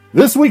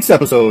This week's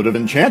episode of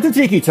Enchanted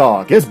Tiki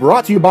Talk is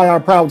brought to you by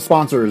our proud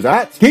sponsors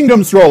at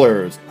Kingdom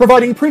Strollers,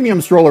 providing premium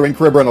stroller and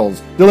crib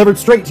rentals delivered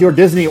straight to your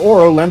Disney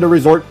or Orlando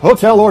resort,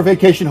 hotel, or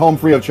vacation home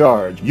free of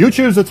charge. You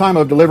choose the time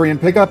of delivery and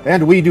pickup,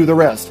 and we do the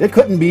rest. It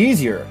couldn't be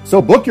easier.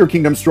 So book your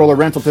Kingdom Stroller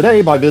rental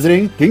today by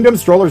visiting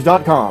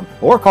kingdomstrollers.com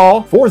or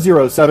call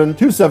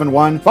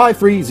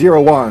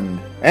 407-271-5301.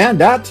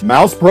 And at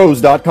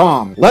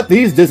mousepros.com. Let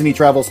these Disney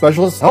travel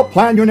specialists help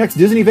plan your next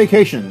Disney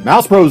vacation.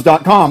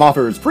 Mousepros.com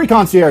offers free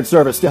concierge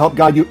service to help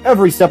guide you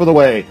every step of the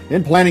way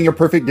in planning your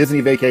perfect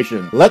Disney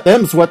vacation. Let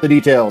them sweat the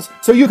details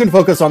so you can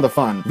focus on the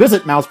fun.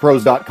 Visit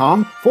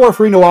mousepros.com for a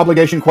free no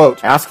obligation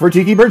quote. Ask for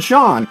Tiki Bird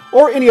Sean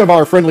or any of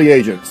our friendly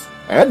agents.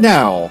 And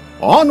now,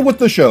 on with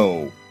the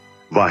show.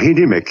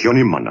 Vahidi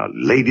Mekyoni Mana,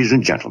 ladies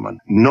and gentlemen,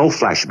 no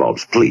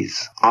flashbulbs,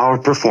 please. Our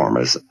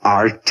performers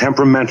are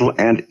temperamental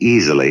and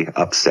easily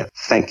upset.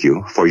 Thank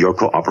you for your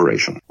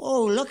cooperation.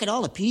 Oh, look at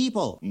all the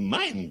people.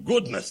 My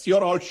goodness,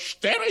 you're all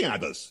staring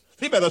at us.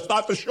 We better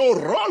start the show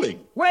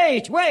rolling.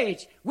 Wait.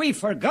 We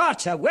forgot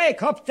to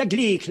wake up the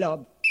Glee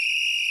Club.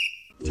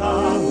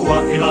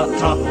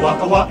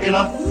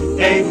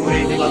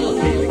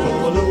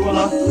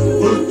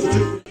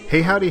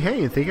 Hey, howdy,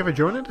 hey, and thank you for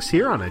joining us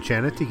here on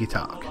Enchanted Tiki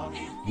Talk.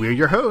 We're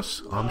your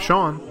hosts. I'm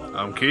Sean.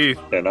 I'm Keith.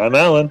 And I'm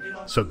Alan.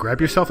 So grab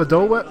yourself a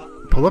Dole Whip,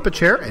 pull up a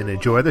chair, and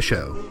enjoy the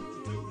show.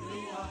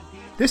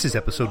 This is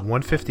episode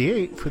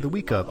 158 for the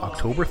week of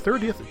October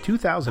 30th,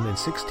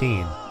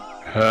 2016.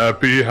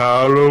 Happy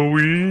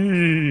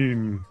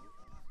Halloween!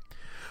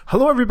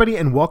 Hello, everybody,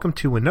 and welcome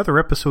to another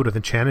episode of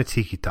Enchanted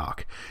Tiki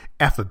Talk.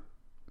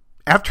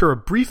 After a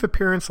brief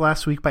appearance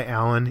last week by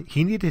Alan,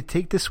 he needed to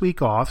take this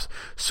week off,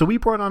 so we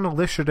brought on a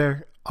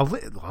listener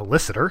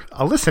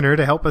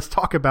to help us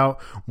talk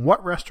about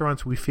what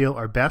restaurants we feel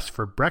are best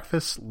for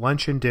breakfast,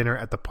 lunch, and dinner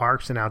at the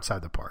parks and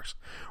outside the parks.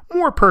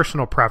 More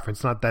personal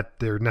preference, not that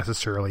they're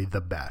necessarily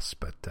the best,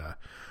 but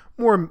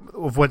more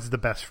of what's the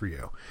best for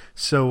you.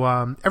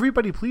 So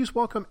everybody, please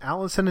welcome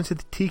Allison into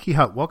the Tiki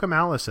Hut. Welcome,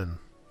 Allison.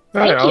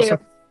 Hi, Allison.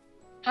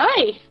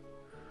 Hi.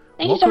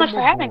 Thank you so much for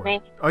having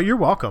me. Oh, you're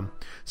welcome.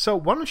 So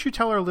why don't you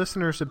tell our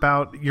listeners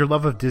about your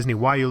love of Disney,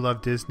 why you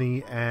love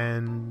Disney,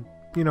 and,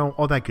 you know,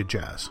 all that good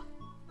jazz.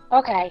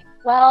 Okay.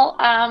 Well,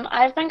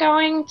 I've been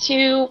going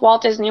to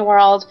Walt Disney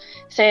World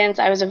since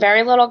I was a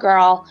very little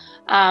girl.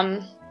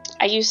 I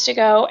used to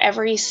go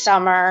every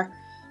summer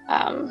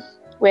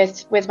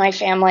with my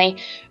family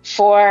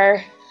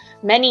for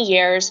many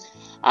years,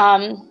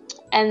 and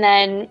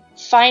then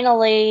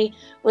finally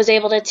was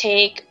able to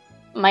take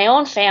my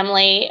own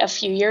family a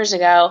few years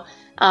ago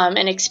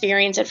and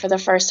experience it for the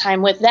first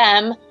time with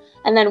them.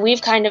 And then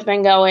we've kind of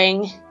been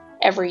going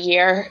every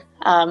year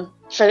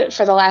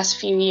for the last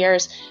few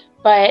years.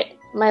 But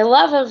my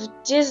love of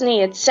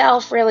Disney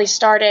itself really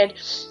started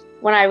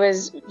when I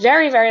was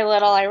very, very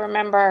little. I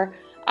remember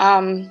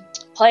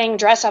playing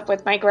dress up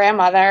with my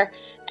grandmother,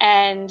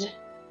 and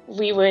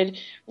we would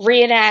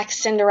reenact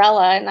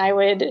Cinderella, and I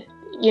would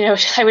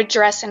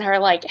dress in her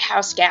like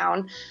house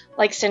gown,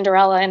 like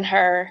Cinderella in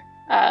her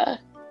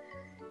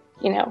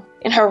in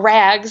her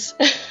rags.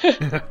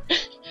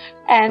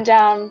 And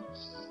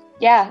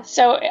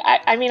so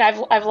I mean,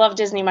 I've loved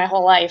Disney my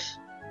whole life.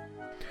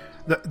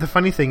 The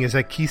funny thing is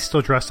that Keith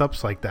still dress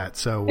ups like that,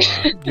 so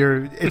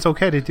it's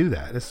okay to do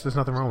that. There's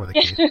nothing wrong with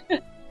it, Keith.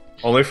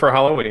 Only for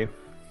Halloween.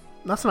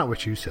 That's not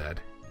what you said.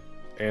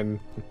 And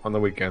on the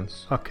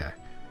weekends. Okay.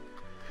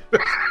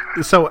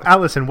 So,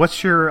 Allison,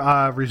 what's your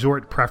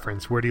resort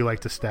preference? Where do you like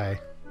to stay?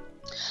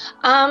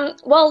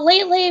 Well,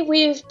 lately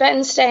we've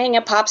been staying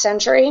at Pop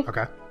Century.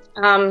 Okay.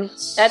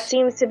 That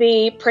seems to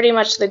be pretty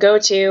much the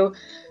go-to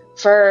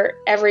for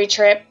every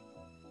trip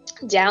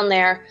down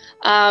there.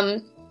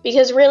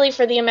 Because really,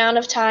 for the amount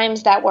of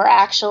times that we're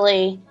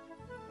actually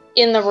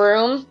in the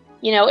room,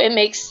 it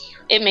makes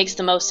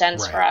the most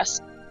sense for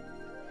us.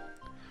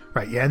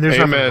 Right, yeah, and there's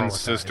nothing wrong with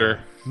sister.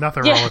 That,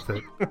 nothing wrong with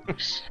it.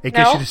 It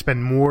gets you to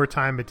spend more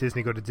time at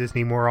Disney, go to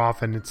Disney more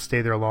often, and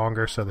stay there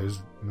longer, so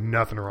there's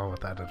nothing wrong with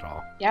that at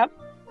all. Yep.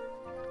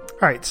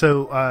 All right,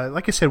 so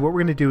like I said, what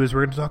we're going to do is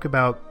we're going to talk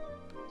about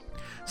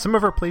some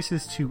of our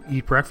places to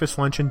eat breakfast,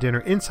 lunch, and dinner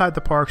inside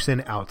the parks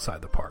and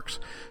outside the parks.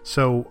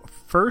 So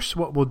first,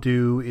 what we'll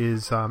do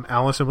is,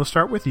 Allison, we'll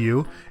start with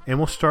you, and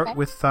we'll start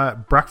with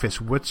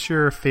breakfast. What's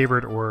your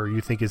favorite or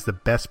you think is the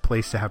best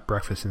place to have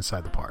breakfast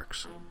inside the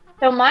parks?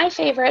 So my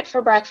favorite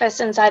for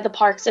breakfast inside the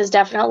parks is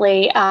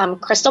definitely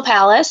Crystal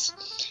Palace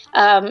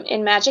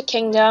in Magic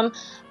Kingdom.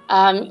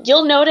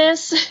 You'll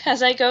notice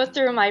as I go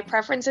through my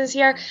preferences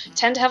here,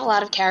 tend to have a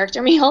lot of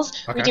character meals.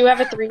 Okay. We do have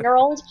a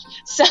 3-year-old,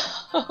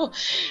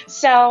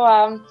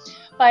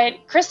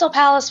 but Crystal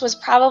Palace was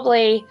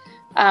probably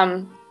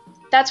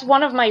that's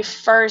one of my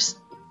first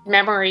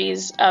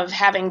memories of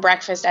having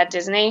breakfast at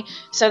Disney.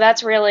 So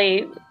that's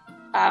really,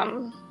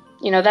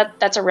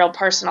 that's a real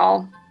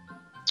personal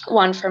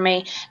one for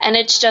me. And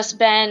it's just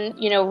been,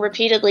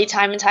 repeatedly,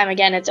 time and time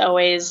again, it's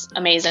always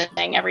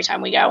amazing every time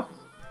we go.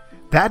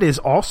 That is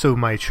also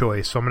my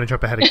choice, so I'm going to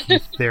jump ahead of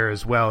Keith there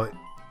as well,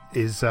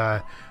 is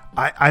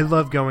I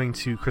love going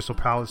to Crystal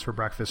Palace for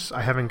breakfast.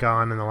 I haven't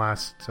gone in the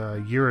last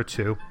year or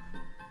two,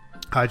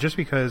 just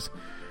because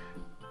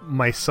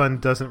my son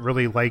doesn't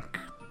really like,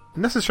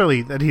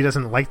 necessarily that he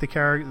doesn't like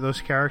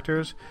those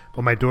characters,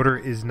 but my daughter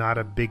is not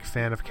a big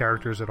fan of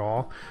characters at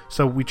all.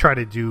 So we try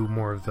to do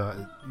more of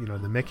the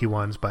Mickey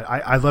ones. But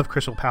I love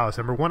Crystal Palace.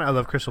 Number one, I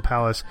love Crystal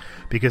Palace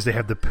because they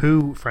have the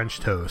Pooh French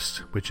toast,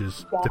 which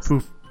is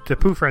the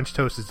Pooh French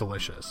toast is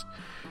delicious.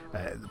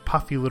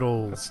 Puffy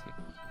little.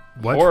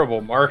 What?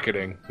 Horrible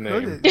marketing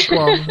name.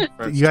 Well,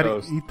 you got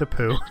to eat the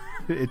poo.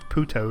 It's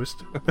poo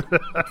toast.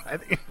 I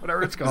think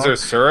whatever it's called. Is there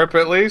syrup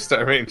at least?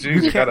 I mean,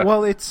 geez, you gotta.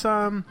 Well, it's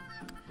gotta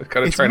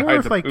try and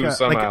hide the poo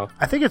somehow.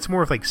 I think it's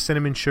more of like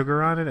cinnamon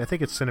sugar on it. I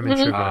think it's cinnamon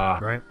sugar,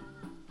 right?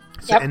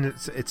 So, Yep. And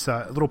it's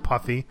a little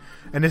puffy,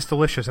 and it's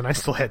delicious. And I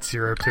still had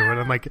syrup to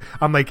it.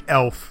 I'm like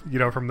Elf,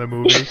 from the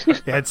movie.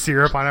 It had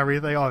syrup on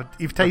everything. Oh,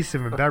 it tastes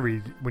even better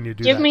when you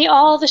do Give that. me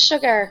all the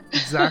sugar.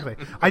 Exactly.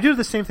 I do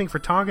the same thing for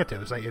Tonga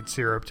toast. I add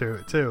syrup to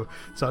it too,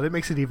 so that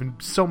makes it even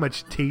so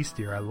much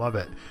tastier. I love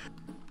it.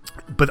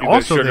 But You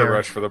also sugar there,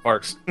 rush for the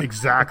parks.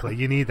 exactly,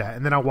 you need that.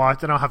 And then I'll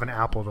have an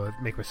apple to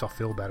make myself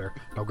feel better.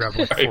 I'll grab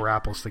like 4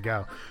 apples to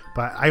go.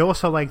 But I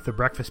also like the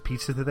breakfast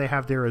pizza that they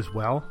have there as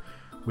well,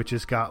 which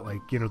has got like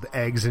the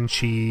eggs and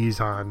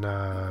cheese on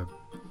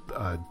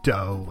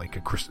dough, like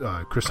a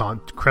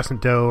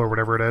crescent dough or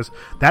whatever it is.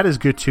 That is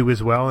good too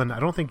as well. And I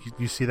don't think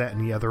you see that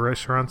in the other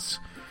restaurants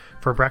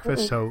for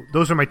breakfast. So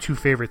those are my 2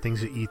 favorite things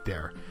to eat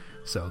there.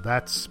 So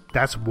that's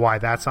why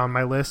that's on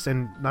my list.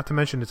 And not to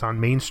mention it's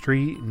on Main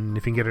Street, and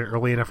if you can get an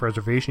early enough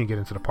reservation, you get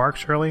into the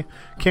parks early.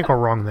 Can't go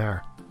wrong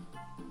there.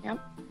 Yep.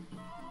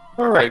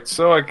 All right,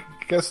 so I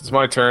guess it's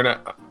my turn.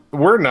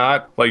 We're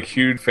not like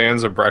huge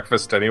fans of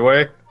breakfast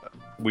anyway.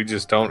 We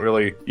just don't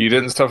really eat it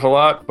and stuff a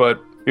lot.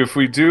 But if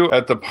we do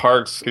at the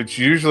parks, it's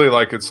usually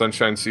like at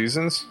Sunshine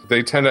Seasons.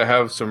 They tend to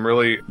have some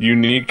really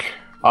unique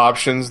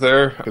options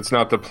there. It's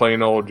not the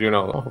plain old,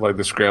 like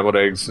the scrambled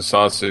eggs, the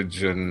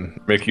sausage,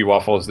 and Mickey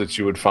waffles that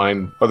you would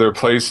find other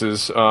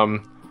places.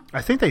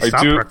 I think they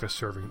stopped breakfast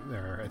serving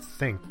there. I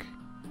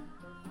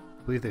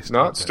believe they stopped.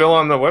 No, it's still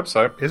on the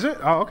website. Is it?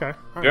 Oh, okay.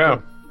 All right, Yeah.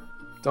 good.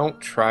 Don't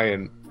try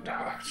and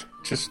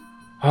just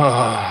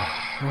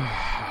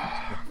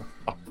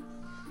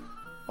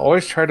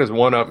always try to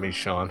one-up me,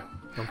 Sean.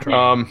 I'm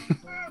trying.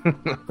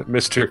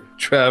 Mr.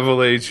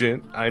 Travel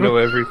Agent, I know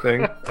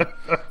everything.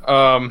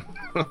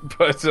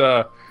 But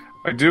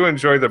I do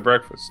enjoy the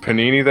breakfast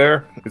panini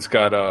there. It's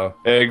got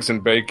eggs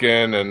and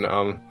bacon and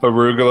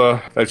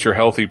arugula. That's your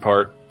healthy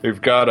part.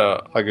 They've got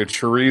a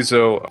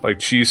chorizo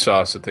cheese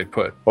sauce that they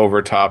put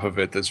over top of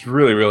it. That's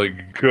really, really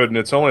good, and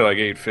it's only like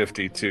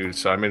 $8.50 too.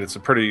 So I mean, it's a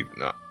pretty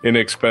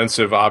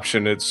inexpensive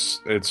option.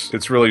 It's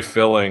really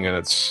filling, and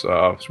it's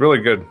really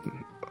good.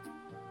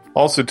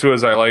 Also, too,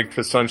 as I like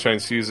the Sunshine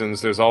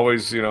Seasons, there's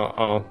always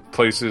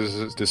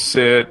places to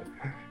sit.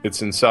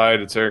 It's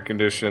inside, it's air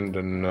conditioned,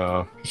 and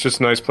it's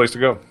just a nice place to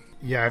go.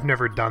 Yeah, I've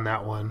never done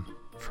that one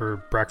for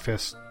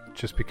breakfast,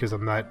 just because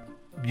I'm not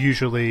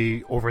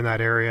usually over in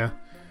that area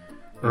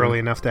early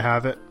enough to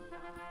have it.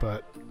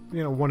 But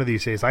one of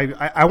these days, I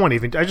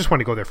just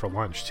want to go there for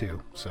lunch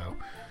too. So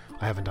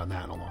I haven't done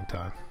that in a long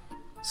time.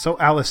 So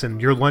Allison,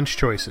 your lunch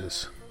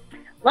choices.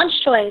 Lunch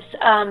choice,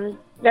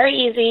 very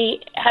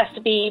easy. It has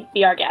to be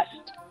Our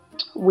Guest.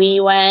 We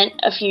went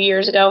a few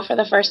years ago for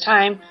the first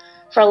time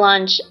for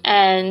lunch,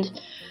 and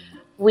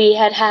we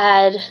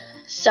had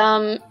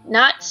some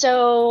not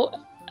so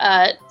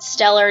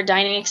stellar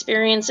dining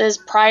experiences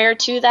prior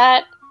to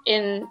that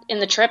in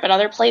the trip at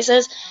other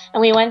places, and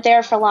we went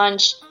there for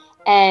lunch,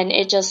 and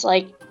it just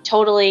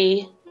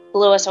totally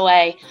blew us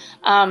away.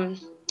 And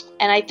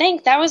I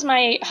think that was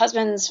my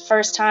husband's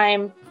first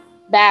time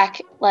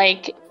back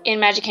in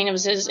Magic Kingdom.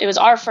 It was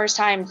our first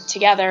time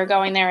together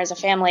going there as a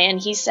family, and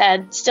he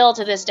said still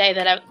to this day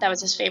that that was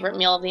his favorite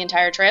meal of the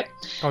entire trip.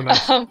 Oh,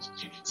 nice.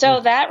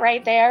 So that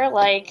right there, I'm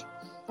like,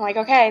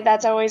 okay,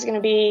 that's always going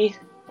to be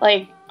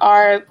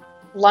our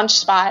lunch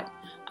spot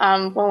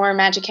when we're in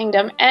Magic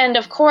Kingdom. And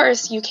of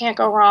course, you can't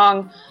go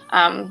wrong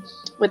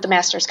with the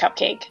Master's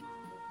Cupcake.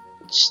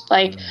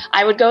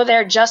 I would go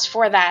there just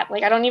for that.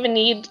 I don't even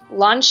need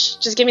lunch.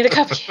 Just give me the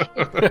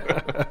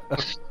cupcake.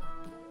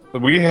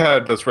 We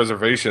had those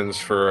reservations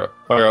for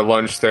our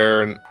lunch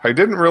there, and I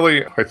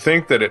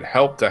think that it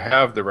helped to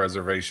have the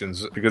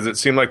reservations because it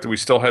seemed like we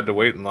still had to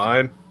wait in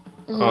line,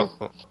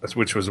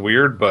 which was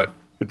weird, but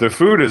the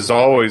food is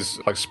always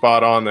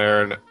spot on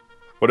there. And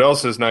what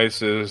else is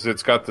nice is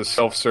it's got the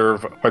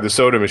self-serve or the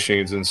soda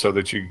machines, and so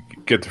that you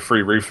get the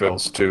free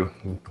refills too,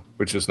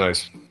 which is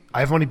nice.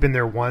 I've only been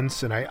there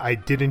once, and I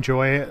did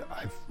enjoy it.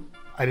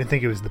 I didn't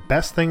think it was the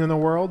best thing in the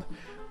world,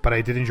 but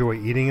I did enjoy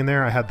eating in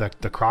there. I had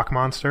the Croc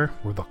Monster,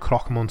 or the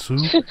Croc Monsieur.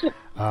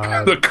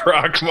 The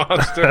Croc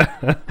Monster.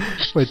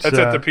 Which, that's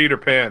at the Peter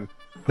Pan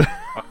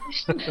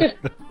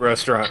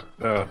restaurant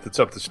that's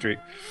up the street.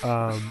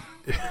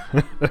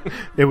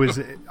 It was.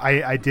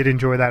 I did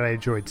enjoy that. I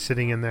enjoyed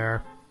sitting in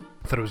there.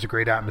 I thought it was a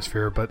great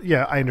atmosphere. But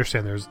yeah, I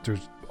understand there's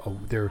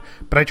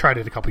but I tried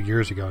it a couple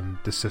years ago, and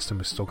the system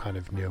is still kind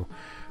of new.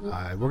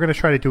 We're going to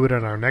try to do it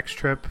on our next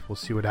trip. We'll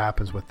see what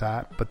happens with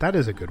that, but that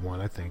is a good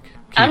one, I think.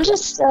 I'm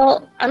just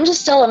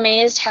still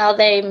amazed how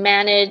they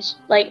manage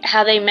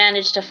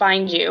to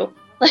find you.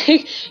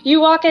 Like,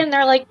 you walk in,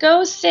 they're like,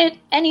 go sit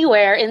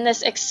anywhere in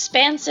this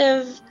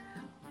expansive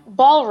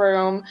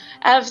ballroom.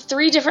 I have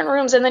 3 different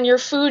rooms, and then your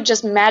food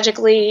just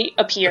magically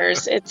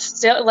appears. It's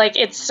still like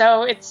it's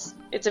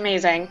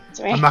amazing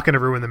to me. I'm not going to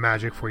ruin the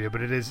magic for you,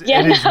 but it is neat.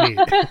 I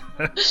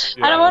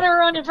don't want to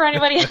ruin it for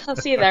anybody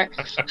else either.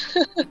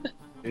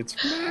 It's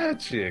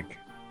magic.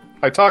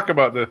 I talk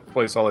about the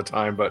place all the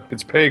time, but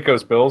it's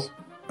Pecos Bills.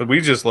 We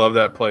just love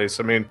that place.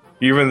 I mean,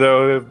 even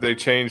though they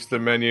changed the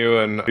menu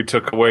and they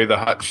took away the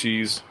hot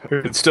cheese,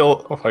 it's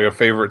still like a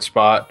favorite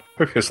spot.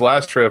 This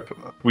last trip,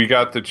 we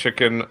got the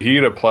chicken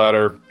fajita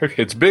platter.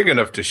 It's big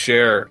enough to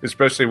share,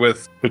 especially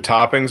with the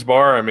toppings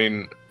bar. I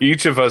mean,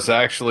 each of us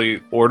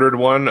actually ordered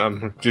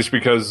one just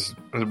because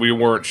we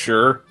weren't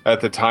sure at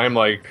the time,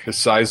 like, the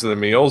size of the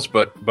meals.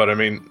 But I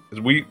mean,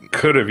 we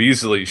could have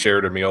easily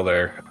shared a meal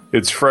there.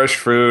 It's fresh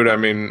food. I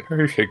mean,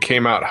 it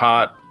came out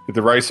hot.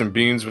 The rice and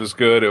beans was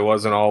good. It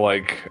wasn't all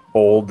like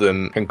old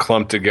and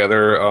clumped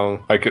together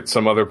like at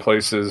some other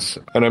places.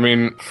 And I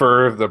mean,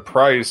 for the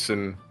price,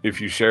 and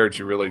if you share it,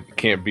 you really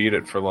can't beat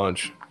it for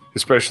lunch,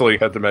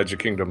 especially at the Magic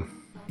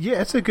Kingdom.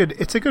 Yeah, it's a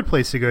good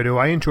place to go to.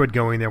 I enjoyed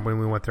going there when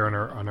we went there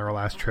on our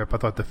last trip. I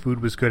thought the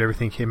food was good.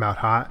 Everything came out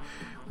hot,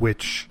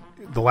 which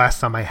the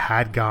last time I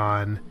had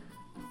gone,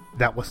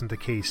 that wasn't the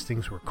case.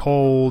 Things were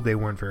cold. They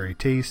weren't very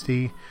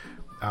tasty.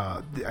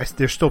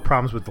 There's still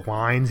problems with the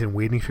lines and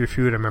waiting for your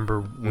food. I remember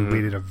we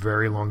waited a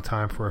very long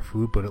time for our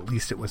food, but at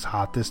least it was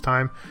hot this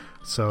time.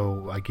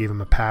 So I gave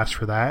them a pass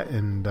for that.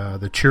 And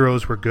the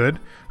churros were good.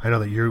 I know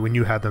that when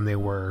you had them, they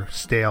were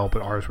stale,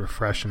 but ours were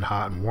fresh and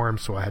hot and warm,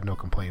 so I had no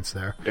complaints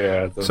there.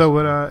 Yeah.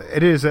 So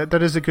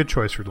that is a good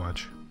choice for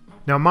lunch.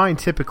 Now, mine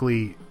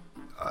typically,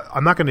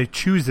 I'm not going to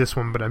choose this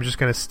one, but I'm just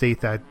going to state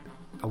that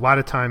a lot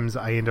of times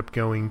I end up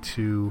going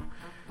to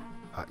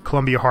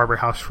Columbia Harbor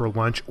House for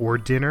lunch or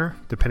dinner,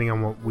 depending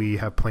on what we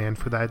have planned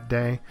for that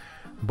day.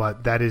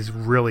 But that is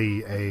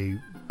really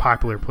a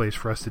popular place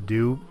for us to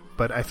do.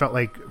 But I felt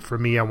like, for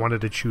me, I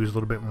wanted to choose a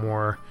little bit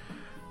more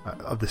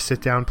of the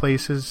sit-down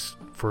places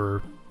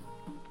for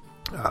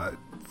the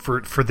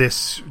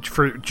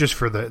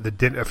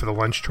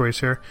lunch choice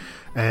here.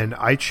 And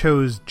I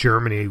chose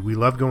Germany. We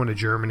love going to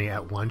Germany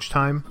at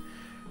lunchtime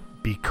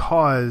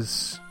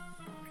because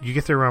you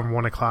get there around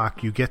 1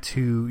 o'clock. You get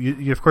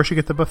to, of course, you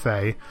get the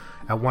buffet.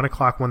 At 1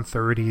 o'clock,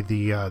 1:30,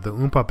 the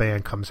Oompa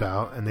band comes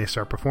out and they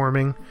start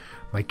performing.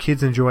 My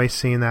kids enjoy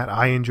seeing that.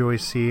 I enjoy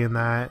seeing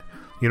that.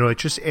 You know, it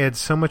just adds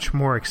so much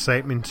more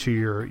excitement to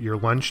your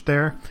lunch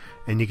there.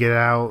 And you get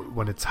out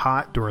when it's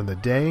hot during the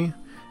day.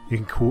 You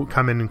can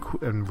come in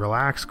and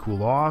relax,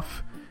 cool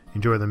off,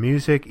 enjoy the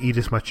music, eat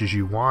as much as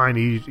you want,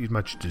 eat as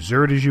much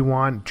dessert as you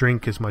want,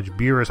 drink as much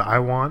beer as I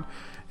want.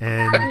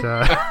 And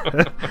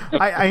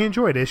I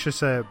enjoyed it.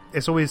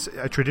 It's always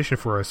a tradition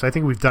for us. I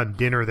think we've done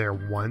dinner there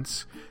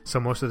once,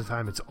 so most of the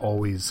time it's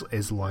always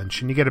is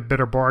lunch, and you get a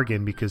better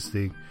bargain because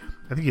I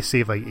think you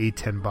save like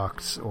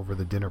 $8-10 over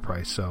the dinner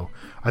price. So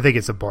I think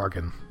it's a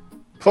bargain.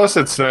 Plus,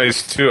 it's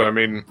nice too. I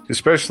mean,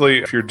 especially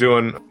if you're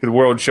doing the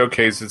World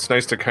Showcase, it's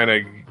nice to kind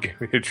of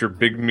hit your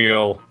big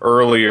meal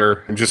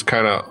earlier and just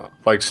kind of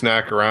like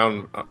snack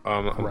around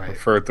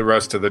for the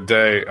rest of the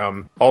day.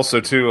 Also,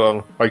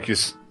 too, like you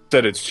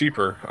said, it's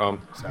cheaper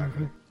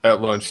Exactly.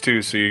 at lunch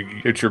too, so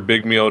you get your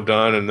big meal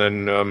done, and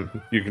then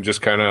you can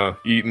just kind of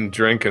eat and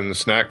drink and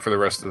snack for the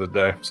rest of the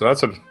day. So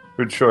that's a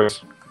good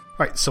choice. All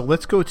right, so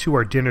let's go to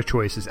our dinner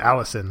choices.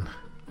 Allison.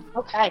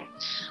 Okay.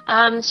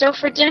 So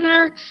for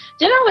dinner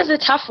was a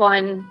tough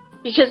one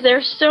because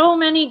there's so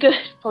many good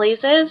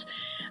places.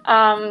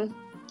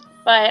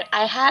 But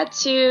I had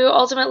to,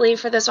 ultimately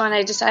for this one,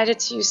 I decided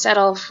to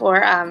settle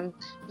for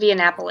Via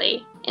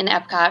Napoli in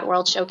Epcot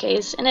World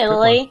Showcase in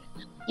Italy.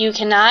 You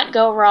cannot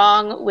go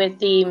wrong with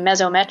the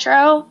Mezzo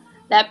Metro.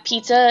 That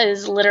pizza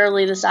is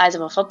literally the size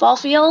of a football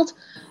field,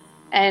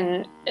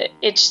 and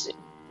it's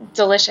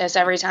delicious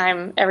every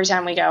time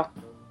we go.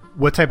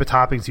 What type of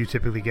toppings do you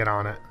typically get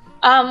on it?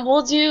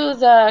 We'll do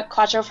the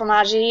quattro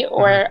formaggi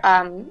or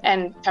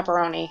and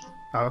pepperoni.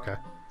 Oh, okay.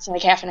 So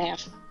like half and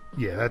half.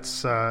 Yeah,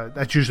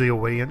 that's usually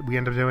what we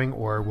end up doing,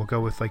 or we'll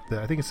go with I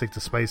think it's like the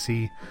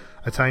spicy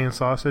Italian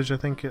sausage. I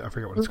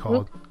forget what it's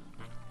called.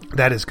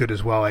 That is good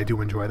as well. I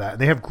do enjoy that.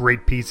 And they have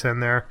great pizza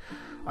in there.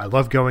 I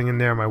love going in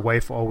there. My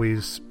wife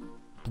always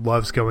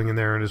loves going in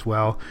there as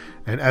well.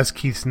 And as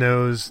Keith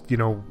knows, you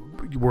know,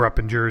 we're up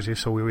in Jersey,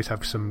 so we always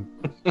have some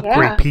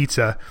great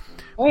pizza.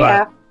 Oh,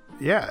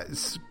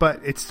 but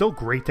it's still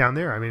great down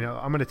there. I mean,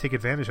 I'm going to take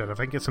advantage of it. If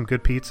I can get some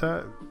good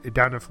pizza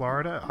down in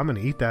Florida, I'm going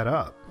to eat that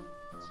up.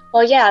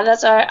 Well, yeah,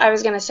 that's what I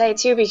was going to say,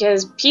 too,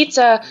 because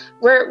pizza,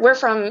 we're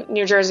from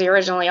New Jersey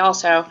originally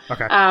also.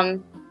 Okay.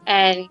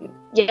 And,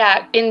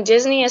 yeah, in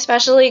Disney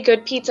especially,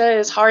 good pizza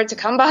is hard to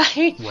come by.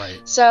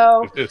 Right.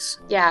 So, It's,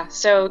 yeah,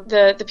 so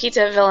the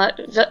pizza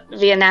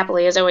Via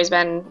Napoli has always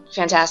been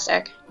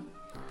fantastic.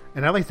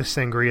 And I like the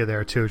sangria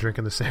there too.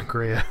 Drinking the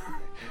sangria.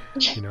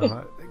 You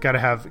know, gotta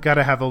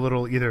have a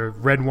little either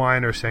red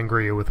wine or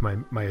sangria with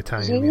my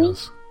Italian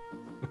meals.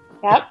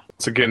 Yep.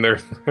 So again, there,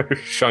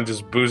 Sean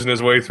just boozing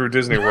his way through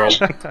Disney World.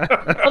 Well,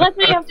 that's what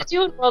you have to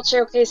do in World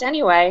Showcase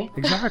anyway.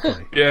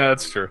 Exactly. Yeah,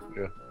 that's true.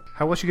 Yeah.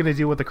 How else are you going to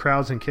deal with the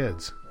crowds and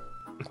kids?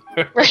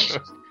 Right.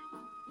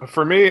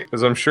 For me,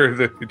 as I'm sure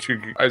that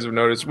you guys have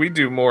noticed, we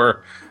do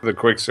more of the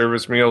quick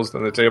service meals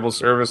than the table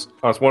service.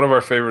 It's one of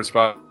our favorite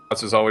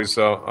spots is always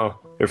at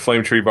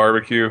Flame Tree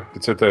Barbecue.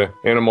 It's at the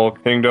Animal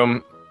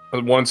Kingdom.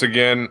 Once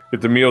again,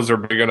 if the meals are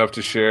big enough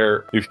to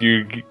share, if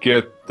you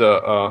get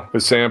the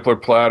sampler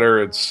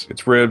platter,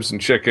 it's ribs and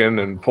chicken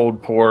and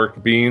pulled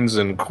pork, beans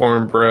and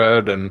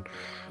cornbread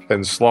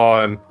and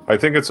slaw, and I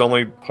think it's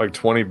only like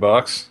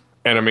 $20.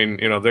 And I mean,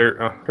 you know,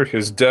 there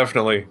is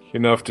definitely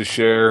enough to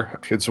share.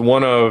 It's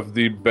one of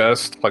the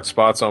best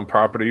spots on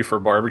property for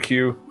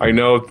barbecue. I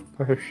know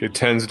it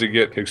tends to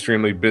get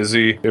extremely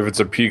busy if it's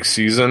a peak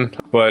season,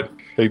 but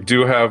they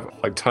do have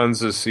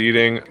tons of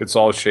seating. It's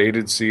all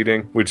shaded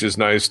seating, which is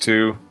nice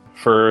too.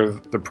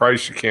 For the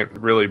price, you can't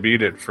really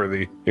beat it for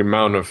the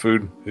amount of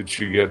food that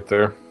you get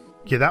there.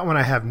 Yeah, that one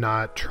I have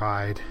not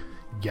tried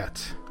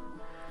yet.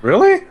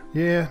 Really?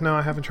 Yeah, no,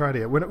 I haven't tried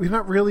it yet. We're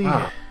not really...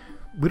 Wow.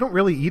 We don't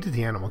really eat at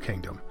the Animal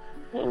Kingdom.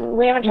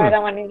 We haven't tried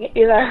that one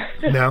either.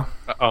 No?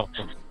 Oh,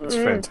 that's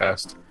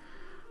fantastic.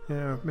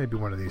 Yeah, maybe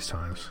one of these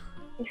times.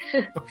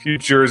 You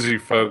Jersey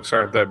folks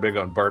aren't that big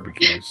on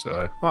barbecue,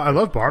 so... Well, I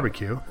love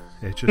barbecue.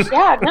 It's just...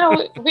 Yeah,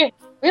 no, we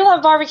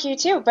love barbecue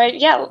too, but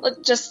yeah,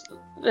 just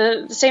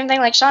the same thing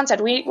like Sean said,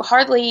 we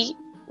hardly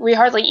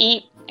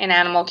eat in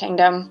Animal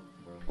Kingdom.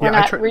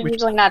 We're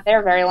usually not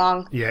there very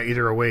long. Yeah,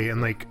 either away.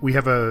 And we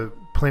have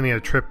planning a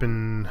trip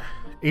in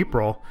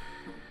April,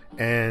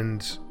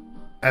 and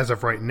as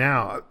of right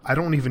now, I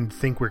don't even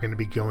think we're going to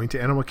be going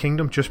to Animal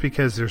Kingdom just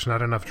because there's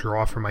not enough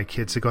draw for my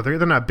kids to go there.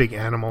 They're not big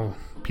animal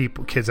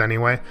kids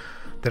anyway.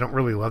 They don't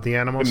really love the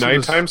animals. The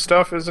nighttime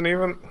stuff isn't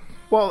even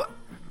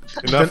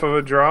enough of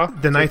a draw?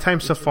 The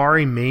nighttime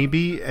safari,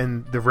 maybe,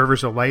 and the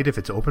Rivers of Light, if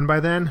it's open by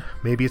then,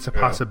 maybe it's a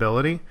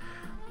possibility.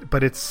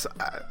 But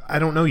I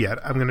don't know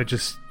yet. I'm going to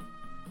just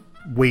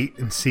wait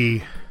and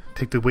see,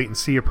 take the wait and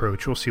see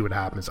approach. We'll see what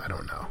happens. I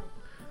don't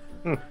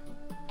know.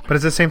 But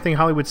it's the same thing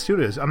Hollywood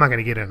Studios. I'm not going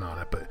to get in on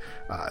it, but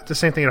it's the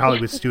same thing at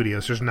Hollywood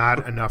Studios. There's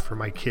not enough for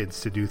my kids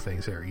to do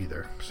things there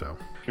either. So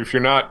if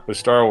you're not a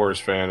Star Wars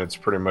fan, it's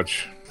pretty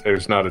much,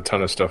 there's not a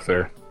ton of stuff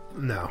there.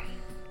 No.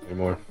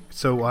 Anymore.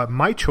 So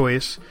my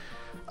choice,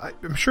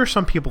 I'm sure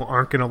some people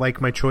aren't going to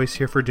like my choice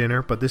here for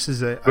dinner, but this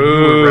is a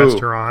newer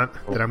restaurant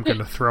that I'm going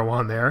to throw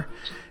on there.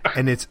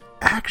 And it's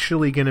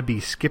actually going to be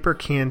Skipper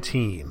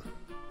Canteen.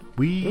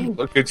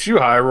 Look at you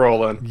high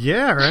rolling.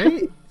 Yeah,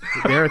 right?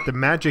 There at the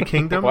Magic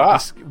Kingdom. Wow.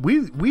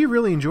 We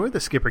really enjoy the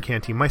Skipper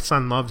Canteen. My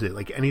son loves it.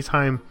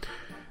 Anytime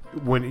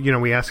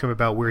when we ask him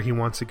about where he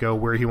wants to go,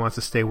 where he wants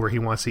to stay, where he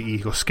wants to eat,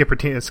 he goes, Skipper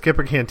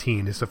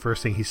Canteen is the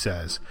first thing he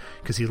says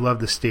because he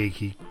loved the steak.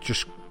 He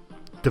just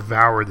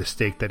devoured the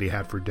steak that he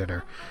had for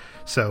dinner.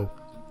 So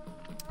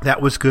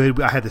that was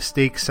good. I had the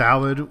steak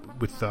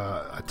salad with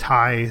a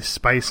Thai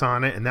spice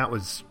on it, and that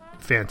was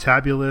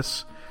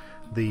fantabulous.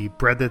 The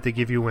bread that they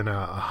give you in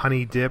a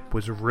honey dip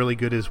was really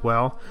good as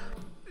well.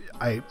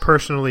 I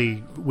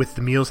personally, with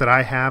the meals that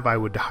I have, I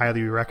would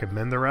highly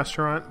recommend the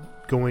restaurant.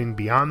 Going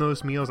beyond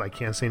those meals, I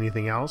can't say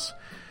anything else.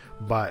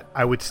 But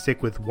I would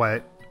stick with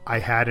what I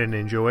had and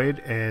enjoyed,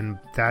 and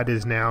that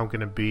is now going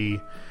to be,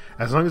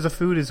 as long as the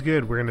food is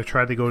good, we're going to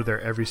try to go there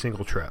every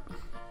single trip.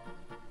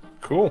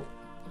 Cool.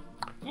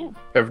 Yeah.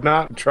 I've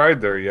not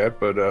tried there yet,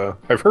 but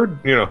I've heard,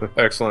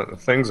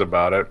 excellent things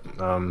about it.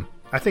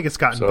 I think it's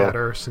gotten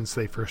better since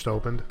they first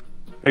opened.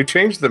 They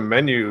changed the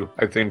menu,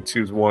 I think,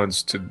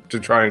 once to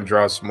try and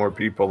draw some more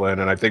people in,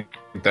 and I think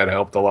that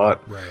helped a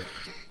lot. Right.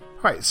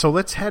 All right, so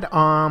let's head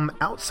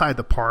outside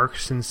the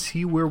parks and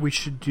see where we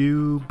should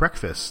do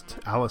breakfast.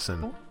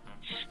 Allison.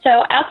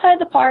 So outside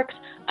the parks,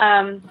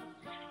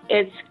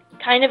 it's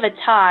kind of a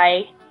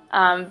tie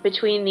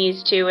between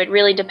these two. It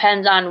really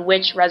depends on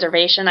which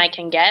reservation I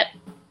can get.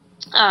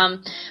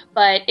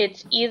 But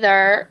it's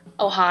either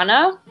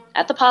Ohana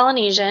at the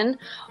Polynesian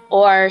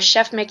or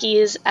Chef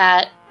Mickey's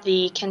at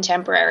the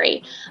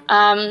Contemporary.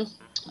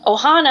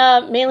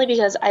 Ohana, mainly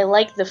because I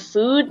like the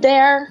food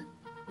there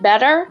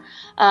better.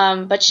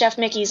 But Chef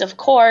Mickey's, of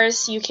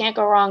course, you can't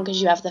go wrong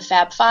because you have the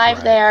Fab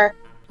Five there.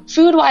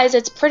 Food-wise,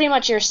 it's pretty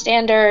much your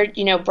standard,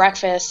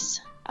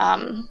 breakfast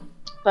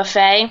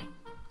buffet.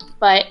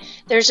 But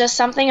there's just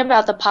something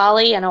about the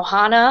Poly and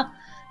Ohana,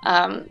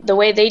 the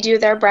way they do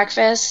their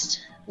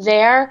breakfast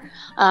there.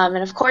 And,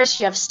 of course,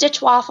 you have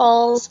Stitch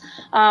waffles.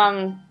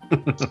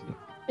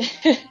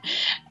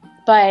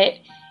 But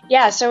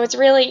yeah, so it's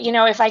really,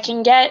 if I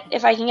can get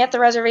the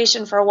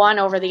reservation for one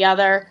over the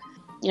other,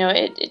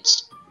 it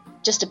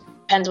just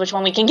depends which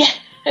one we can get.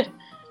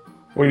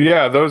 Well,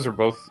 yeah, those are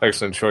both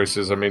excellent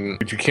choices. I mean,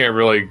 you can't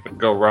really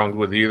go wrong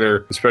with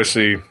either,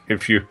 especially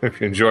if you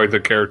enjoy the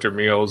character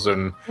meals.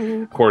 And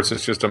of course,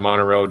 it's just a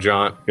monorail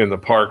jaunt in the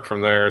park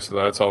from there, so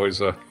that's always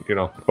a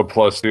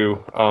plus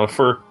too.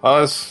 For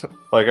us,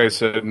 like I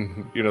said,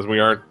 we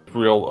aren't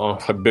real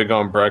big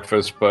on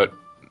breakfast, but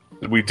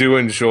we do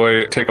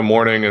enjoy take a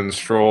morning and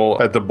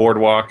stroll at the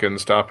boardwalk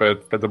and stop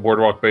at the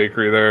Boardwalk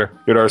Bakery there,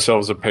 get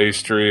ourselves a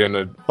pastry and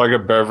a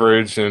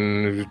beverage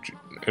and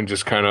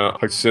just kind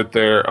of sit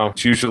there.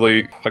 It's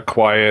usually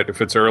quiet if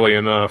it's early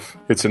enough.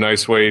 It's a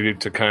nice way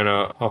to kind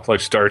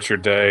of start your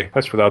day.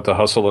 That's without the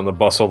hustle and the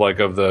bustle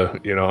of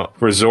the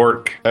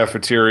resort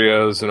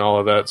cafeterias and all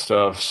of that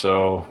stuff.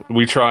 So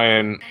we try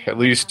and at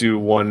least do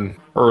one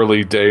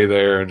early day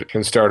there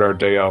and start our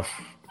day off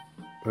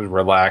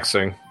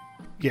relaxing.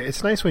 Yeah,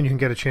 it's nice when you can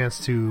get a chance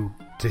to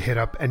hit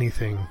up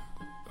anything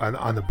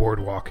on the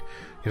boardwalk,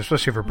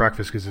 especially for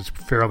breakfast because it's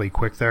fairly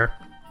quick there,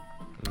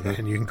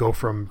 and you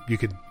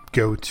could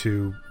go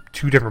to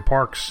 2 different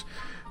parks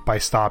by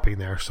stopping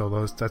there.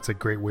 So that's a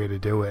great way to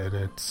do it.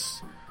 And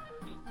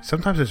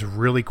sometimes it's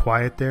really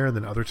quiet there, and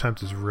then other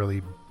times it's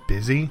really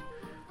busy.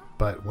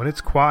 But when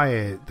it's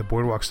quiet, the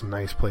boardwalk's a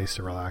nice place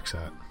to relax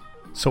at.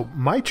 So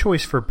my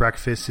choice for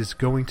breakfast is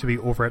going to be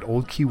over at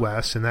Old Key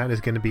West, and that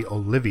is going to be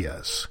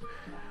Olivia's.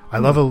 I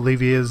love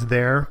Olivia's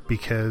there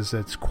because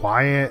it's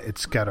quiet.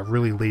 It's got a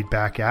really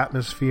laid-back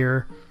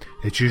atmosphere.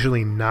 It's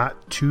usually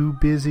not too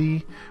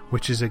busy,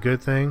 which is a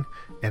good thing.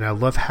 And I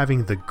love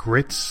having the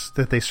grits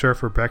that they serve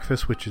for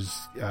breakfast, which is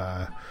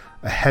a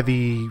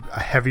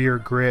heavier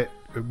grit,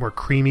 more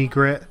creamy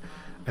grit.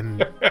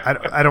 And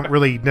I don't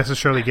really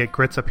necessarily get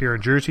grits up here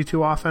in Jersey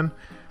too often,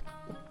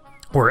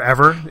 or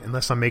ever,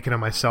 unless I'm making them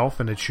myself,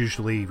 and it's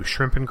usually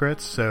shrimp and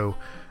grits. So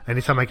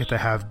anytime I get to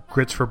have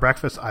grits for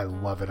breakfast, I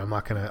love it. I'm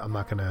not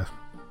gonna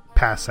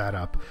pass that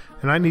up.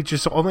 And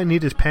all I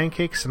need is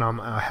pancakes, and I'm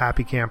a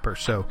happy camper.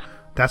 So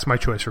that's my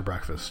choice for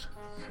breakfast.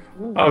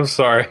 I'm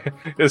sorry.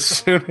 As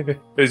soon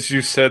as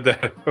you said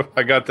that,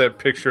 I got that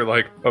picture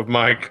of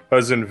my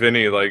cousin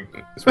Vinny,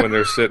 when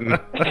they're sitting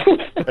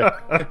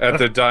at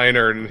the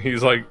diner and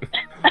he's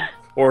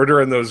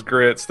ordering those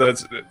grits.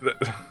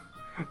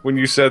 When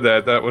you said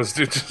that was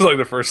just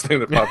the first thing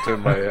that popped in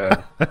my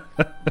head.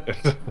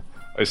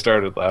 I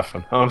started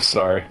laughing. I'm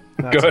sorry.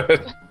 Go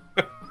ahead.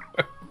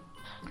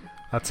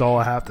 That's all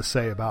I have to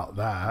say about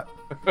that.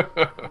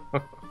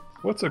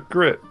 What's a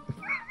grit?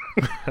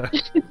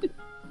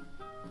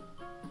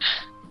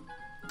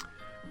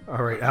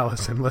 All right,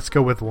 Allison, let's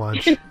go with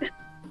lunch.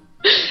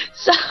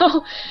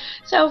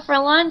 So for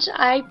lunch,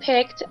 I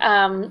picked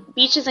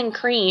Beaches and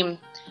Cream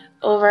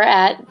over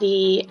at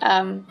the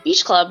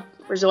Beach Club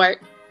Resort.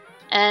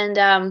 And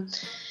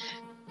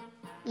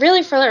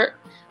really for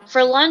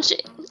lunch,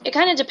 it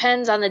kind of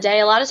depends on the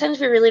day. A lot of times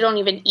we really don't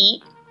even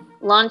eat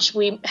lunch.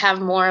 We have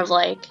more of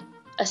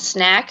a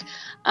snack.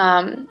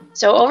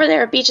 So over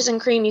there at Beaches and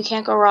Cream, you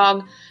can't go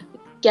wrong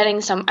getting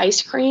some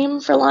ice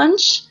cream for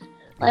lunch.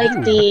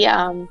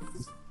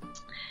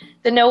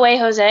 The No Way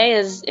Jose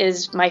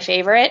is my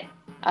favorite.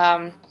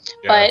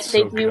 But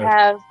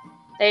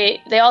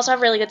they they also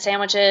have really good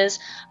sandwiches.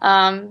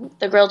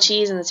 The grilled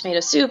cheese and the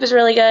tomato soup is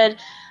really good.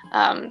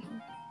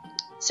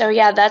 So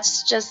yeah,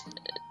 that's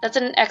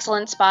an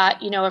excellent spot.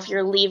 If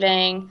you're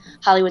leaving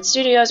Hollywood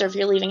Studios or if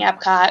you're leaving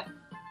Epcot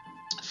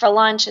for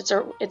lunch, it's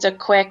a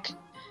quick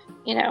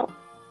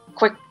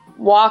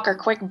walk or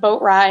quick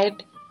boat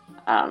ride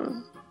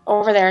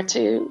over there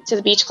to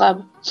the beach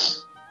club.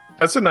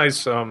 That's a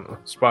nice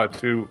spot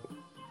too.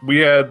 We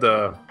had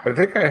I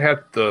think I had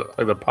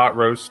the pot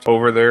roast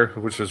over there,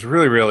 which was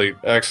really, really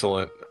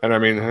excellent. And I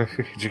mean,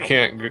 you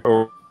can't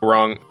go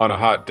wrong on a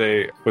hot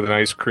day with an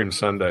ice cream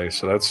sundae.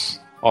 So that's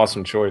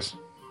awesome choice.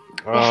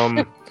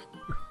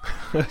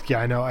 Yeah,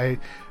 I know.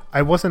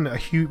 I wasn't a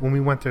huge when we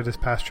went there this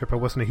past trip. I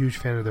wasn't a huge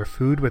fan of their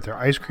food, but their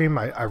ice cream,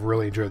 I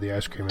really enjoyed the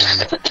ice cream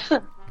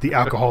and the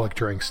alcoholic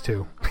drinks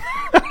too.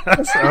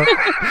 So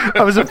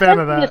I was a fan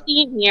of that. The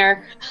theme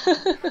here.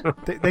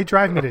 They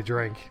drive me to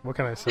drink. What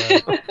can I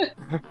say?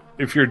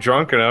 If you're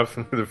drunk enough,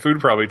 the food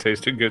probably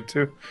tasted good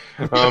too.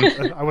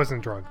 I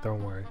wasn't drunk.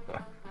 Don't worry.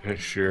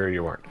 Sure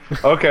you weren't.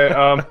 Okay.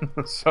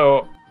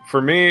 So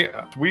for me,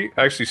 we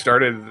actually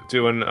started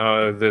doing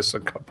this a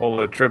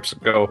couple of trips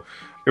ago.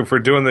 If we're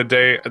doing the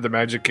day at the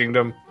Magic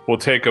Kingdom, we'll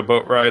take a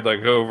boat ride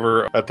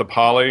over at the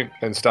Poly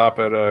and stop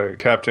at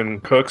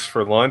Captain Cook's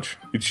for lunch.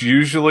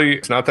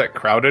 It's not that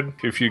crowded.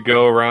 If you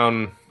go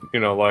around,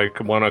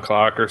 1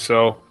 o'clock or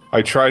so.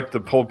 I tried the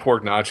pulled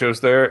pork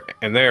nachos there,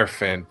 and they are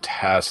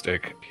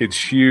fantastic.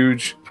 It's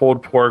huge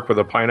pulled pork with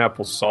a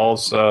pineapple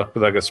salsa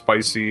with a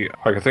spicy,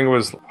 I think it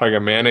was a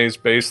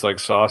mayonnaise-based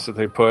sauce that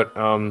they put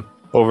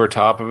over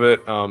top of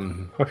it.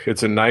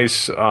 It's a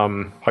nice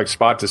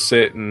spot to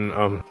sit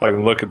and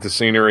look at the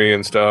scenery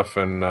and stuff.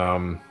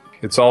 And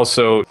it's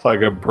also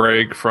a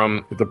break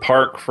from the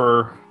park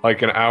for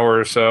an hour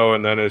or so,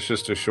 and then it's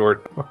just a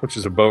short, which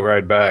is a boat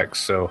ride back.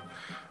 So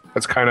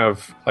that's kind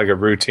of a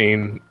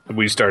routine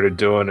we started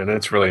doing, and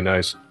it's really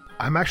nice.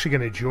 I'm actually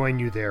going to join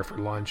you there for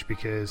lunch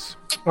because...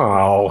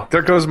 Oh,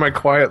 there goes my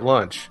quiet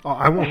lunch. Oh,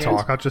 I won't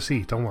talk. I'll just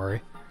eat. Don't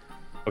worry.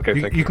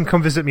 Okay, you can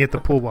come visit me at the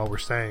pool while we're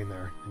staying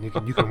there, and you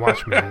can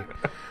watch me eat.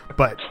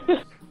 But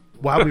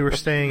while we were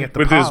staying at the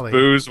with Poly, his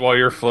booze while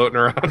you're floating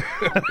around in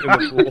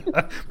the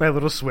pool, my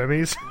little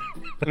swimmies.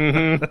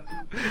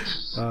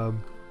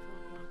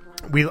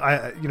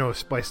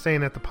 By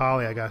staying at the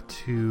Poly, I got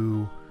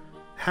to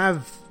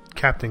have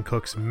Captain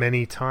Cook's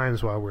many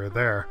times while we were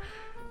there,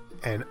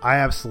 and I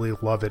absolutely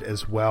love it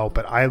as well.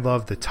 But I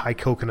love the Thai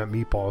coconut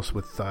meatballs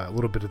with a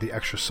little bit of the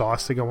extra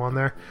sauce to go on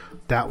there.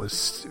 That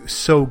was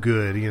so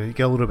good. You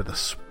get a little bit of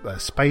the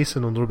spice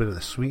and a little bit of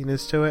the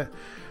sweetness to it.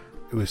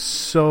 It was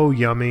so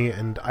yummy,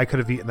 and I could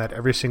have eaten that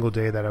every single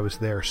day that I was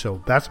there.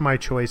 So that's my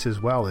choice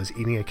as well, is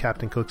eating at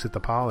Captain Cook's at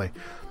the Poly.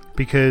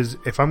 Because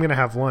if I'm going to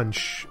have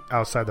lunch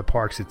outside the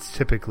parks, it's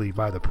typically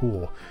by the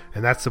pool,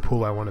 and that's the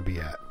pool I want to be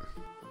at.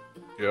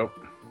 Yep.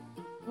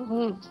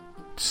 Mm-hmm.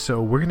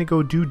 So we're going to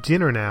go do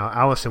dinner now.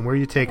 Allison, where are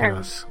you taking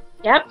us?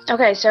 Yep.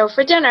 Okay, so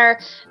for dinner,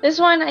 this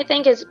one I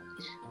think is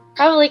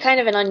probably kind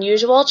of an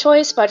unusual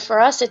choice, but for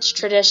us it's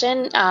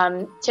tradition.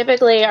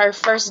 Typically our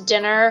first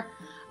dinner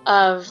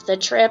of the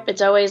trip,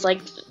 it's always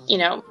like,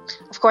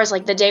 of course,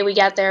 like the day we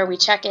get there, we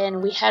check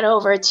in, we head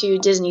over to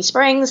Disney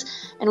Springs,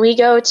 and we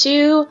go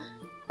to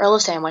Earl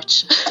of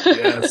Sandwich.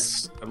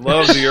 Yes, I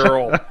love the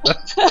Earl.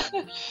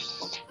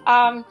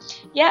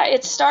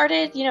 It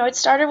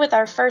started with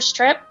our first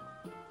trip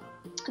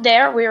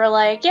there. We were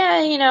like,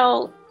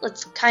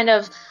 let's kind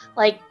of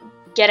like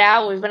get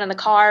out. We've been in the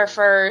car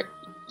for,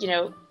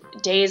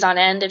 days on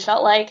end, it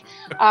felt like.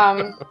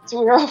 So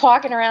we were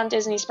walking around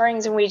Disney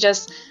Springs, and we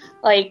just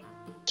like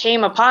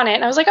came upon it,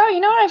 and I was like, oh, you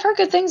know what? I've heard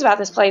good things about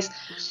this place.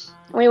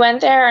 We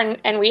went there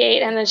and we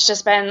ate, and it's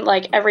just been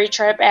like every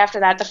trip after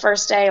that. The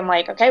first day, I'm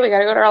like, okay, we got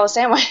to go to Earl of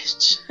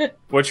Sandwich.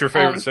 What's your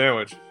favorite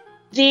sandwich?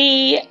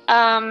 The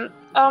oh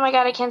my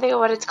god, I can't think of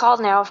what it's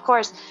called now. Of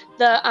course,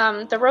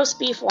 the roast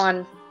beef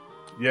one.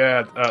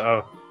 Yeah,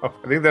 I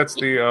think that's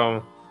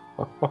the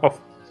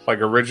like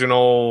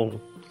original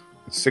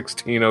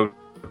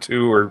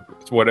 1602 or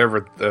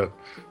whatever the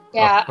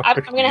I'm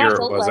gonna have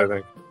to was. I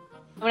think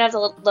I'm gonna have to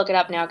look it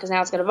up now because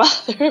now it's gonna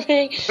bother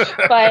me.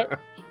 But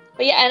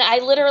yeah, and I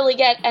literally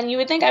and you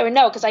would think I would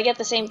know because I get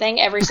the same thing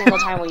every single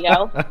time we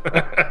go.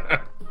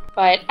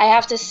 But I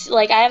have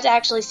to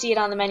actually see it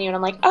on the menu, and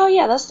I'm like, oh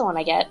yeah, that's the one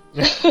I get.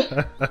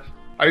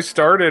 I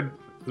started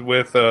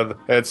with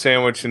that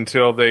sandwich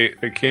until they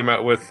came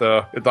out with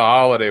the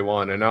holiday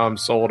one, and now I'm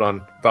sold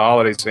on the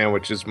holiday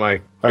sandwich is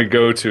my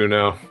go-to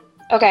now.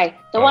 Okay,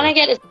 the one I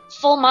get is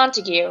full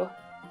Montague.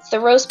 It's the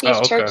roast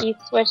beef, turkey,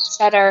 Swiss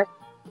cheddar,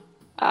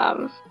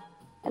 and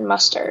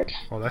mustard.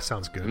 Oh, that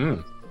sounds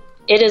good.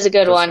 It is a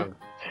good one.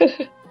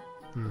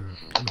 I'm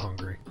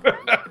hungry.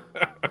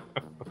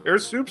 Their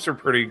soups are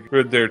pretty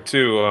good there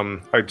too.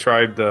 I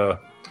tried I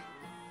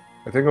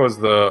think it was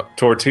the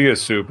tortilla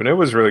soup, and it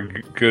was really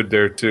good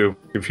there too.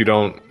 If you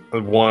don't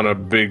want a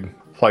big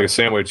like a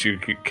sandwich, you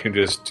can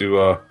just do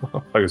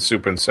like a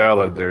soup and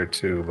salad there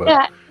too. But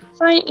yeah,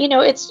 fine.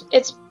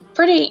 It's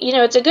pretty.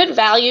 It's a good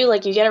value.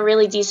 Like you get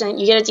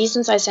a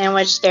decent sized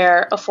sandwich.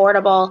 They're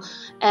affordable,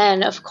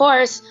 and of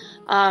course,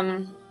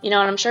 and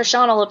I'm sure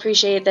Sean will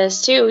appreciate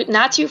this too.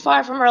 Not too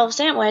far from Earl of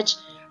Sandwich,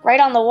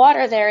 right on the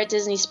water there at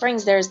Disney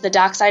Springs, there's the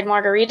Dockside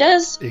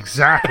Margaritas.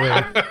 Exactly.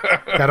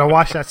 Gotta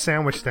wash that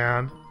sandwich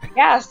down.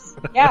 Yes.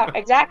 Yeah,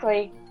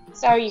 exactly.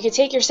 So you could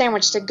take your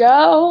sandwich to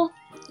go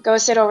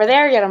sit over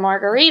there, get a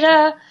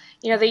margarita.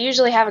 They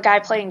usually have a guy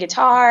playing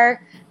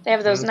guitar. They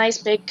have those nice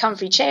big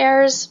comfy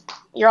chairs.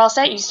 You're all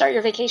set. You start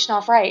your vacation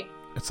off right.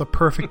 It's a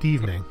perfect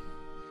evening.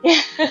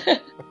 Yeah.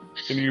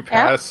 And you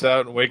pass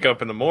out and wake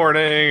up in the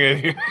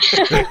morning, and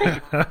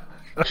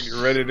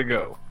you're ready to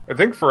go. I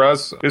think for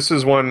us, this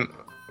is one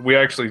we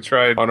actually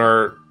tried on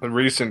our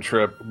recent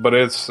trip, but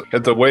it's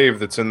at the Wave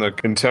that's in the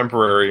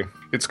Contemporary.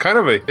 It's kind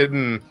of a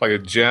hidden, like a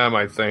gem,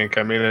 I think.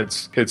 I mean,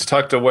 it's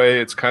tucked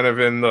away. It's kind of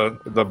in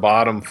the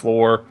bottom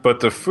floor, but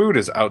the food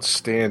is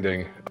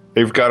outstanding.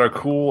 They've got a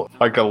cool,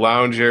 like a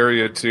lounge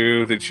area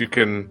too that you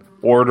can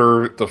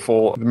order the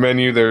full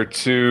menu there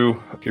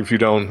too if you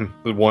don't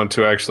want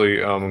to actually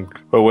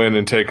go in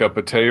and take up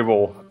a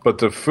table. But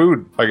the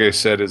food, like I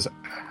said, is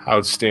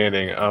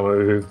outstanding.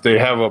 They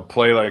have a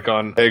play like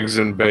on eggs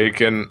and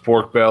bacon,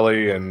 pork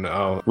belly, and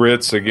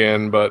Ritz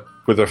again, but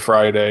with a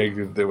fried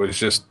egg that was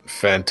just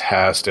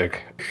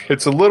fantastic.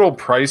 It's a little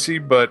pricey,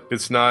 but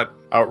it's not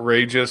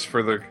outrageous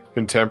for the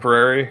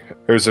Contemporary.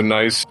 There's a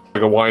nice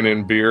like a wine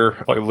and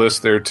beer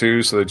list there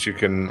too, so that you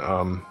can.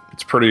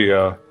 It's pretty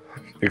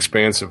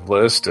expansive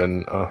list,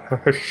 and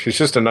it's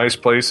just a nice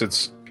place.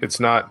 It's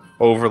not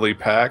overly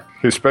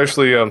packed,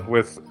 especially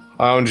with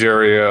lounge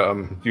area.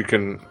 You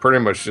can pretty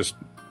much just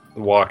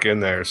walk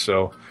in there.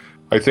 So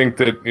I think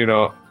that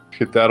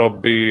that'll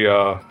be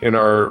in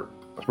our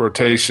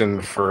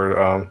rotation for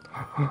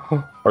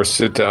our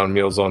sit down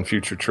meals on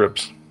future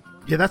trips.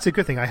 Yeah, that's a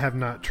good thing. I have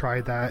not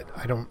tried that.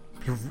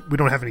 We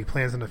don't have any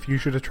plans in the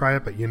future to try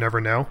it, but you never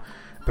know.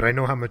 But I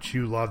know how much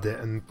you loved it,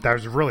 and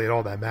that's really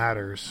all that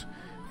matters.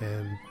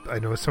 And I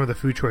know some of the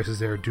food choices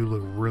there do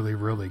look really,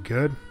 really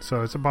good.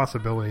 So it's a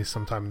possibility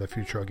sometime in the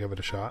future I'll give it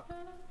a shot.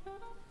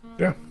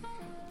 Yeah.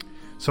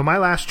 So my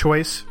last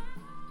choice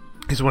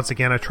is, once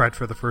again, I tried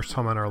for the first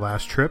time on our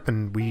last trip,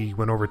 and we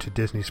went over to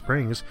Disney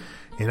Springs,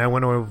 and I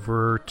went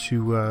over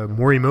to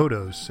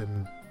Morimoto's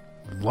and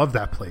loved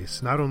that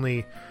place. Not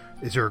only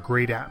is there a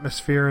great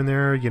atmosphere in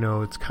there, you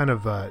know, it's kind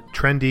of a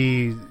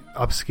trendy,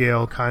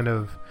 upscale kind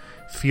of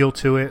feel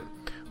to it,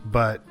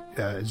 but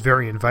it's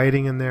very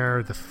inviting in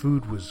there. The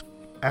food was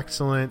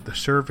excellent. The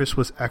service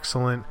was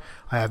excellent.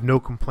 I have no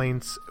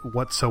complaints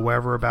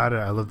whatsoever about it.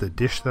 I love the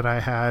dish that I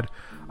had.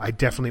 I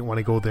definitely want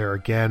to go there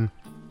again.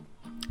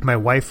 My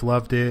wife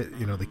loved it.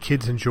 You know, the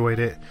kids enjoyed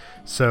it.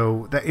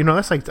 So that, you know,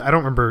 that's like, I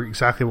don't remember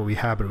exactly what we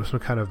had, but it was some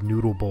kind of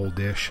noodle bowl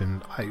dish,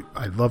 and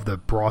I love the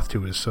broth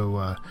to it. It's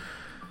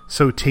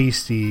so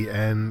tasty,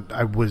 and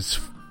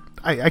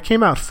I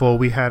came out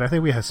full. I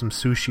think we had some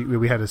sushi.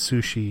 We had a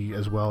sushi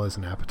as well as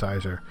an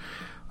appetizer.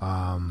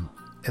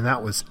 And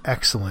that was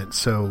excellent.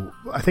 So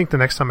I think the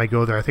next time I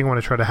go there, I think I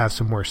want to try to have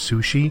some more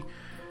sushi,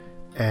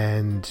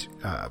 and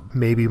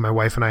maybe my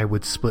wife and I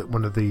would split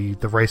one of the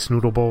rice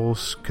noodle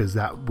bowls, because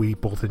that we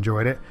both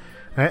enjoyed it.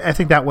 And I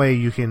think that way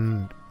you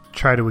can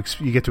try to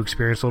you get to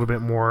experience a little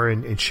bit more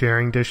in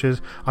sharing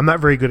dishes. I'm not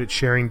very good at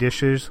sharing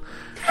dishes,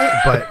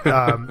 but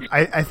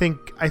I think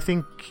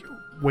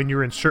when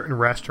you're in certain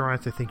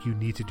restaurants, I think you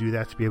need to do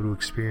that to be able to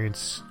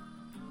experience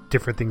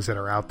different things that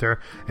are out there.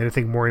 And I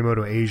think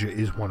Morimoto Asia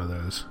is one of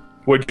those.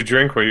 What'd you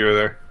drink while you were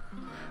there?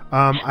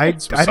 I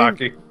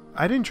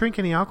didn't drink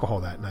any alcohol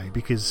that night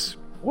because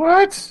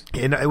what?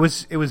 And it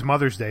was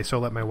Mother's Day, so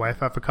I let my wife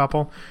have a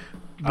couple,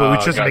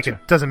 which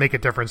doesn't make a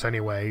difference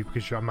anyway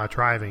because I'm not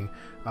driving.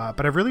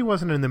 But I really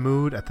wasn't in the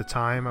mood at the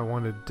time. I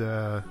wanted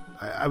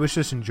I was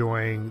just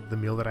enjoying the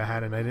meal that I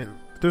had, and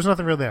there's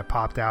nothing really that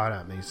popped out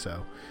at me.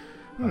 So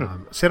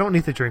so I don't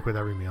need to drink with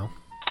every meal.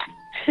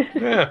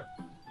 Yeah,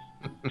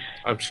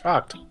 I'm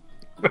shocked.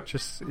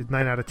 Just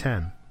 9 out of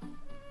 10.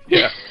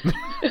 Yeah.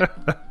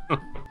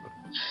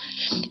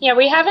 Yeah,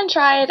 we haven't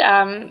tried.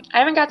 I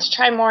haven't got to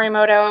try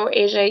Morimoto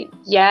Asia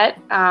yet.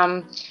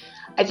 I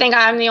think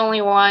I'm the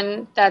only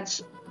one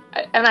that's,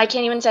 and I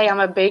can't even say I'm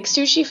a big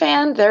sushi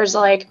fan. There's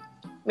like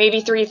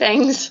maybe 3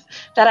 things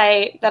that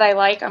I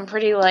like. I'm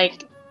pretty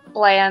like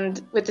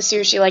bland with the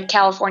sushi, like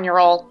California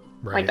roll.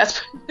 Right. Like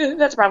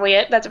that's probably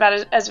it. That's about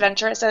as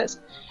adventurous as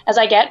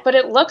I get. But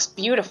it looks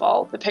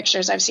beautiful. The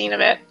pictures I've seen of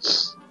it.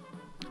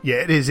 Yeah,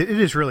 it is. It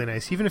is really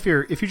nice. Even if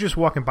you're just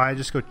walking by,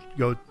 just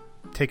go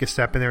take a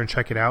step in there and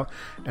check it out.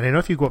 And I know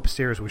if you go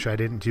upstairs, which I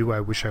didn't do, I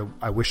wish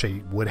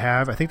I would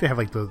have. I think they have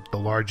like the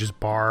largest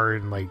bar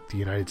in like the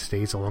United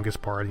States, the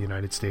longest bar in the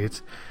United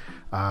States.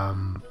 But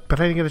I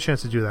didn't get a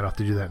chance to do that. I'll have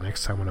to do that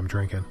next time when I'm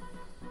drinking.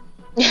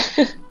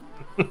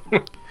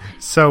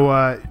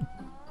 So,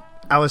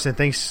 Allison,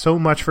 thanks so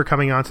much for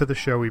coming on to the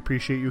show. We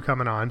appreciate you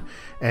coming on.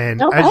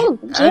 And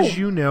as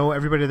you know,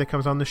 everybody that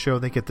comes on the show,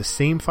 they get the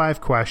same 5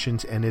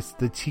 questions, and it's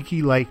the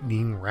Tiki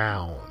Lightning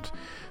Round.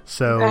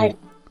 So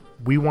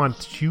we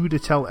want you to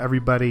tell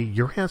everybody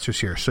your answers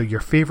here. So your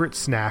favorite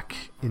snack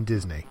in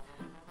Disney?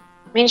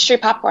 Main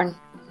Street popcorn.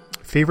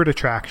 Favorite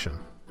attraction?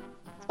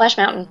 Splash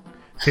Mountain.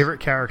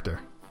 Favorite character?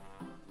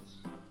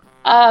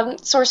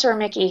 Sorcerer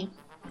Mickey.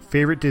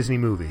 Favorite Disney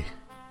movie?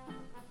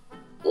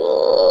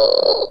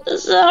 Ooh,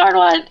 this is a hard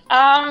one.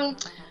 I'm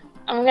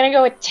gonna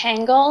go with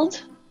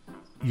Tangled.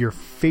 Your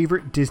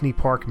favorite Disney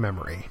park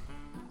memory?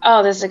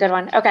 Oh, this is a good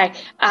one. Okay.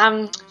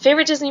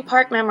 Favorite Disney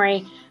park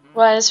memory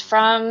was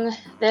from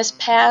this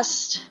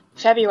past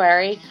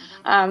February.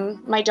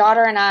 My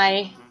daughter and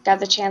I got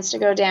the chance to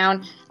go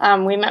down.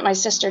 We met my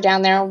sister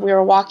down there. We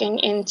were walking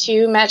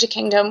into Magic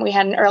Kingdom. We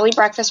had an early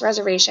breakfast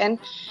reservation,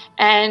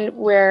 and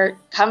we're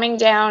coming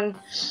down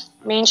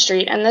Main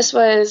Street, and this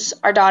was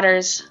our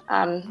daughter's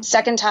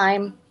second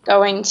time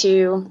going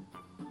to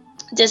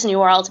Disney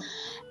World,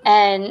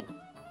 and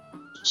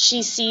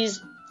she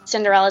sees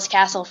Cinderella's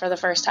castle for the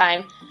first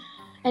time,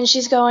 and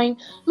she's going,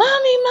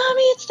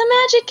 Mommy, it's the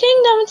Magic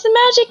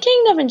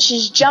Kingdom, and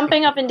she's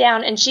jumping up and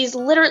down, and she's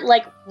literally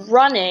like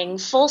running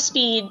full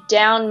speed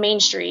down Main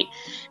Street.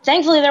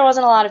 Thankfully, there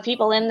wasn't a lot of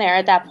people in there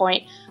at that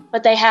point,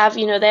 but they have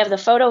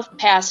the photo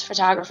pass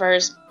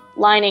photographers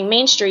lining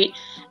Main Street,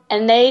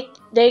 and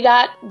they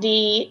got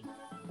the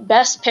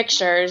best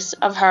pictures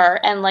of her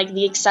and like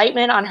the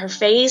excitement on her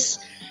face.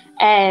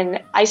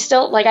 And I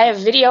still I have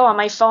video on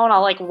my phone.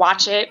 I'll like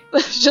watch it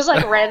just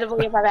like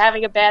randomly if I'm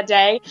having a bad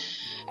day.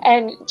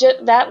 And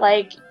just that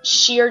like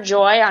sheer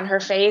joy on her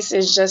face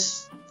is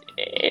just,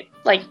 it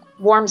like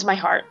warms my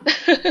heart.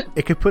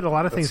 It could put a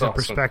lot of things in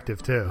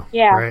perspective too.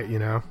 Yeah. Right. You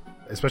know,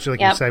 especially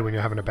like you said, when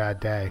you're having a bad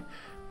day,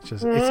 it's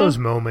just, it's those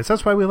moments.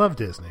 That's why we love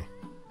Disney.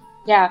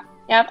 Yeah.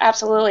 Yep,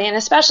 absolutely. And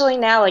especially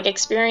now, like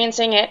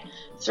experiencing it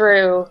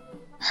through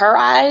her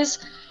eyes,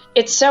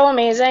 it's so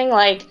amazing.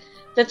 Like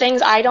the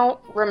things I don't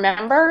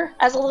remember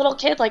as a little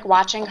kid, like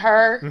watching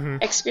her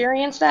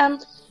experience them.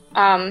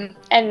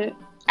 And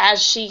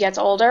as she gets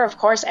older, of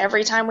course,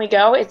 every time we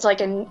go, it's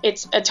like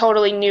it's a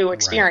totally new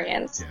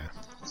experience. Right.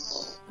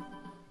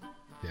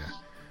 Yeah.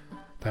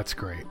 That's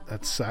great.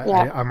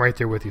 Yeah. I'm right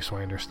there with you, so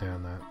I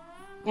understand that.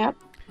 Yep.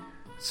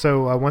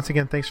 So once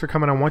again, thanks for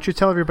coming on. Why don't you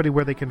tell everybody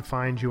where they can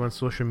find you on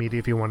social media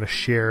if you want to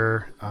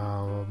share,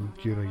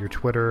 your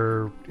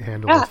Twitter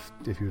handle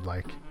if you'd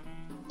like.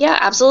 Yeah,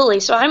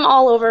 absolutely. So I'm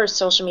all over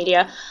social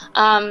media.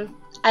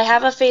 I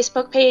have a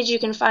Facebook page. You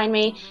can find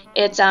me.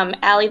 It's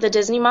Allie the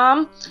Disney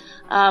Mom.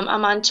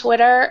 I'm on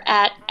Twitter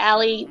at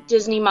Allie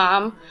Disney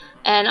Mom,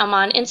 and I'm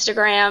on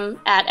Instagram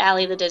at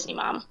Allie the Disney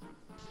Mom.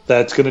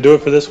 That's going to do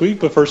it for this week,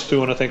 but first we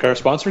want to thank our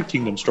sponsor,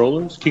 Kingdom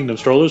Strollers. Kingdom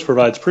Strollers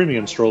provides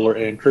premium stroller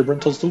and crib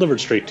rentals delivered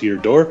straight to your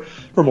door.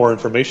 For more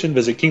information,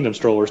 visit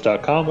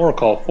kingdomstrollers.com or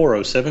call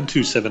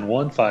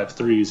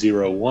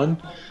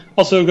 407-271-5301.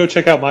 Also, go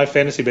check out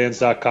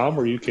myfantasybands.com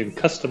where you can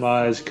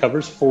customize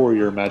covers for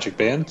your Magic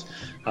Bands.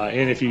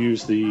 And if you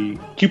use the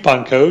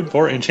coupon code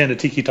for Enchanted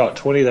Tiki Talk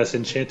 20, that's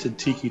Enchanted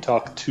Tiki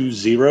Talk 20,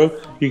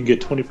 you can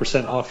get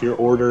 20% off your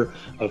order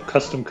of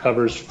custom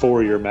covers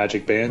for your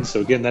Magic Bands.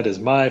 So again, that is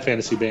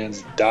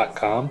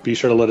myfantasybands.com. Be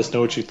sure to let us know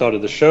what you thought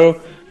of the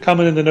show.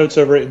 Comment in the notes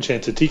over at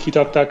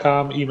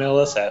enchantedtikitalk.com. Email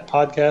us at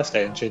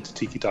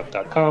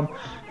podcast@enchantedtikitalk.com.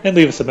 And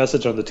leave us a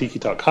message on the Tiki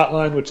Talk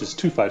hotline, which is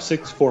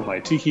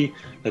 256-4MY-TIKI.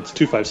 That's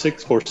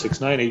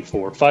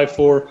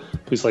 256-469-8454.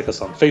 Please like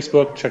us on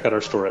Facebook. Check out our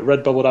store at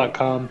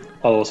redbubble.com.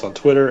 Follow us on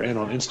Twitter and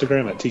on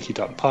Instagram at Tiki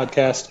Talk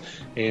Podcast.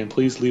 And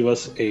please leave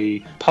us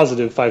a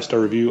positive 5-star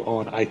review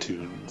on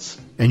iTunes.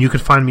 And you can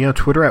find me on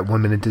Twitter at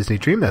 1 Minute Disney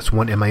Dream. That's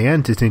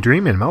 1MIN Disney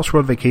Dream, and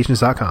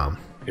MouseWorldVacations.com.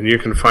 And you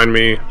can find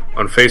me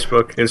on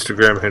Facebook,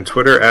 Instagram, and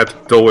Twitter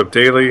at Dole Whip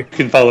Daily. You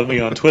can follow me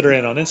on Twitter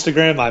and on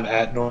Instagram. I'm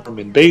at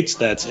Norman Bates.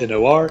 That's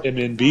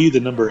NORMNB, the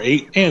number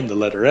 8, and the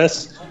letter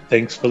S.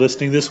 Thanks for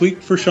listening this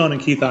week. For Sean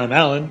and Keith, I'm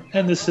Alan,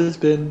 and this has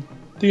been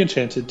the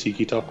Enchanted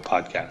Tiki Talk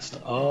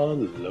Podcast.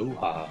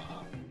 Aloha.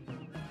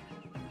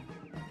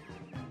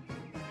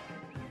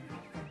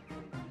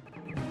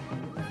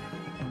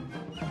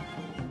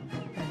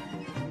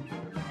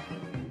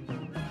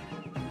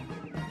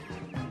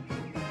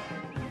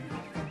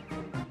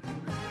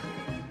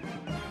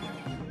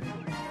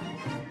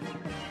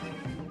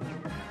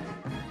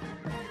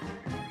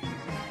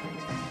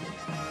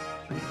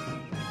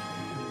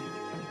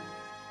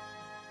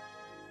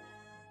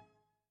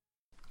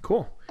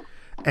 Cool.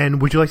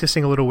 And would you like to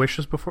sing a little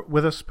Wishes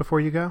with us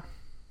before you go?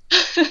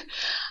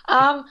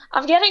 I'm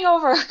getting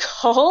over a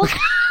cold.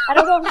 I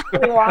don't know if you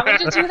really want me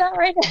to do that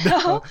right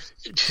now.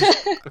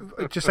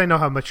 No, just I know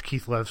how much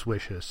Keith loves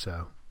Wishes,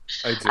 so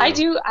I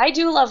do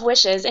love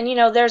Wishes, and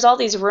there's all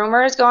these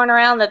rumors going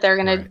around that they're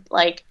gonna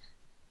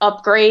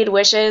upgrade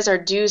Wishes or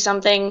do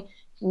something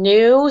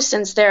new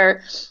since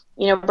they're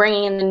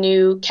bringing in the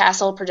new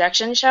Castle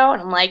projection show,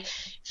 and I'm like,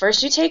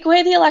 first you take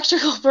away the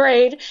electrical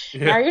parade,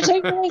 now you're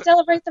taking away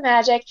Celebrate the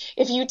Magic.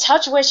 If you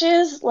touch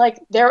Wishes,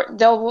 there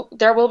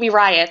will be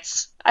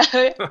riots.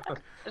 I'm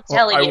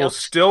telling you. I will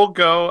still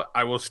go.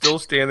 I will still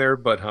stand there,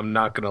 but I'm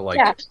not going to like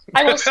it.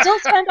 I will still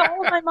spend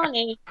all of my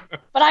money,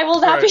 but I will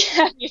not be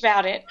happy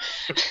about it.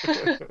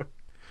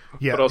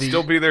 Yeah, but I'll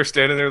still be there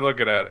standing there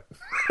looking at it.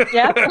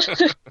 Yep.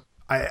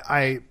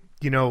 I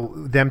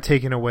them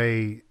taking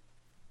away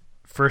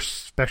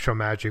first Spectral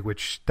Magic,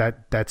 which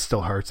that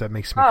still hurts. That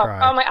makes me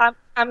cry. Oh my!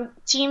 I'm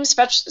Team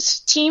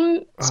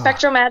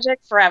Spectral Magic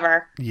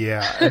forever.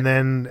 Yeah, and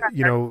then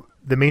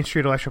the Main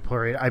Street Electrical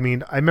Parade. I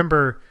mean, I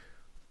remember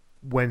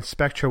when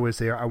Spectro was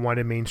there, I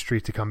wanted Main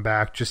Street to come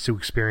back just to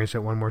experience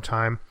it one more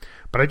time.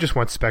 But I just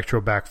want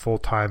Spectro back full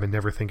time and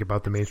never think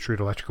about the Main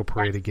Street Electrical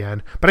Parade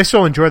again. But I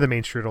still enjoy the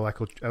Main Street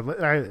Electrical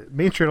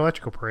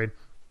Parade.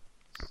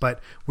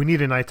 But we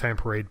need a nighttime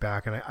parade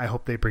back, and I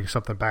hope they bring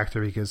something back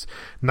there because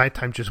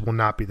nighttime just will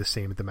not be the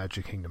same at the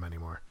Magic Kingdom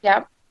anymore.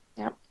 Yep.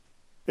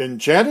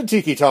 Enchanted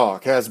Tiki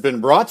Talk has been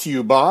brought to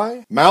you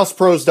by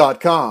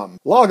MousePros.com.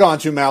 Log on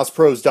to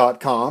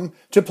MousePros.com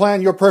to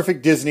plan your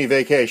perfect Disney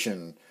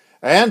vacation.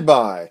 And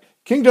by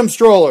Kingdom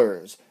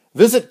Strollers.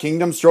 Visit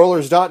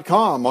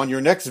KingdomStrollers.com on your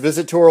next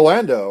visit to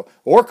Orlando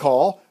or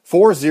call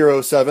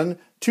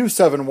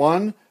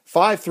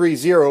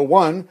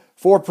 407-271-5301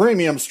 for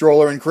premium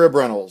stroller and crib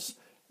rentals.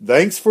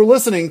 Thanks for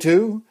listening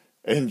to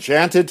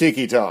Enchanted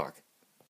Tiki Talk.